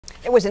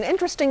It was an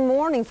interesting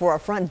morning for a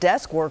front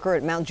desk worker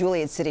at Mount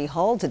Juliet City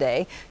Hall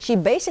today. She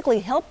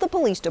basically helped the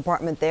police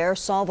department there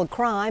solve a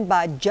crime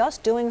by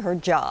just doing her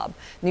job.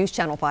 News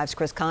Channel 5's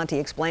Chris Conti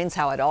explains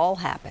how it all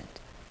happened.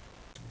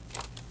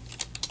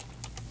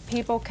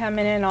 People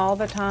coming in all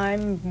the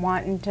time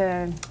wanting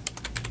to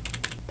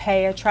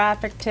pay a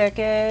traffic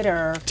ticket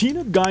or...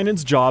 Tina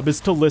Guinan's job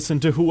is to listen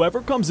to whoever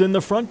comes in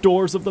the front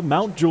doors of the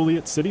Mount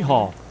Juliet City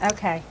Hall.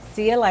 Okay,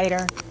 see you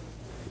later.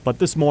 But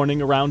this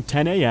morning around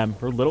 10 a.m.,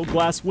 her little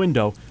glass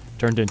window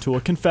turned into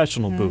a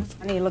confessional booth.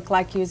 And he looked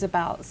like he was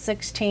about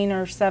 16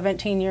 or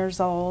 17 years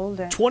old.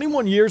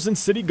 21 years in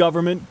city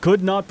government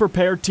could not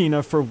prepare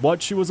Tina for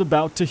what she was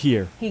about to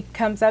hear. He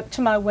comes up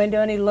to my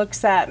window and he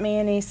looks at me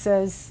and he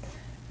says,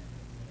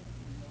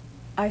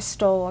 "I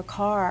stole a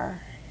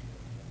car."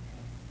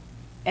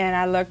 And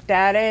I looked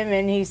at him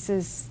and he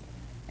says,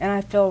 "And I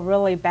feel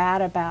really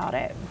bad about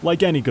it."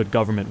 Like any good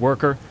government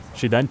worker,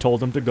 she then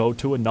told him to go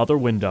to another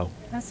window.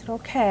 I said,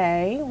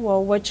 "Okay,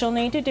 well, what you'll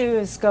need to do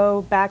is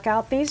go back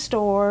out these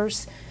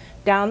doors,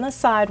 down the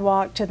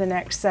sidewalk to the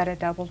next set of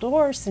double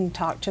doors and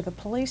talk to the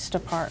police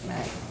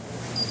department."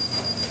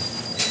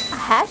 I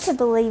had to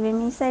believe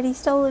him. He said he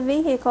stole a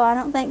vehicle. I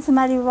don't think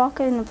somebody would walk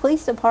in the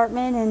police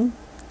department and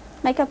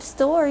make up a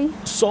story.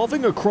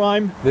 Solving a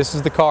crime, this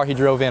is the car he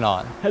drove in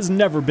on, has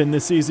never been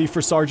this easy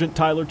for Sergeant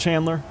Tyler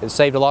Chandler. It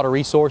saved a lot of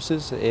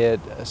resources. It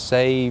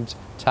saved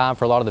time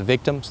for a lot of the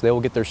victims. They will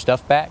get their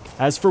stuff back.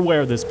 As for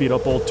where this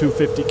beat-up old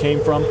 250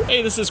 came from,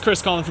 hey, this is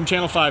Chris calling from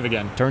Channel 5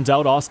 again. Turns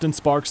out Austin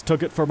Sparks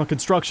took it from a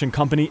construction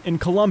company in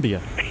Columbia.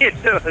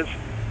 It does.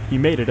 He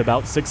made it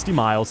about 60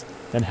 miles,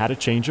 then had a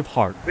change of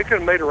heart. We could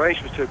have made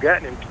arrangements to have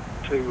gotten him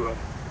to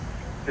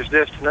his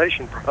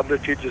destination probably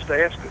if you'd just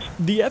asked us.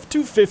 The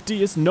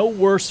F-250 is no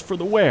worse for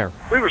the wear.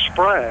 We were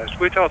surprised.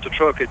 We thought the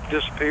truck had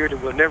disappeared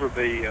and would never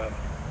be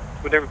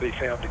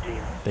found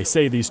again. They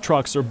say these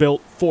trucks are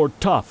built for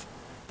tough.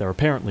 They're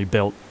apparently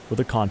built with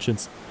a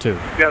conscience, too.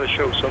 You've got to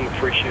show some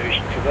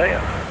appreciation for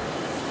that.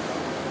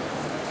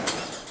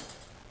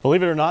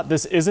 Believe it or not,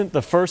 this isn't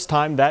the first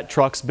time that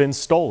truck's been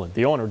stolen.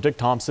 The owner, Dick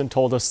Thompson,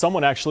 told us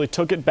someone actually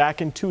took it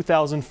back in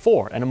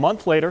 2004, and a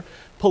month later,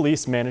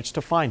 police managed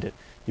to find it.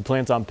 He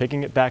plans on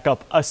picking it back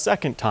up a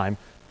second time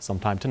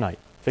sometime tonight.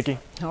 Vicki?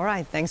 All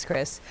right, thanks,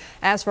 Chris.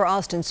 As for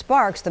Austin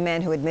Sparks, the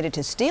man who admitted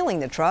to stealing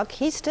the truck,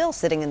 he's still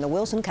sitting in the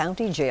Wilson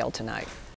County Jail tonight.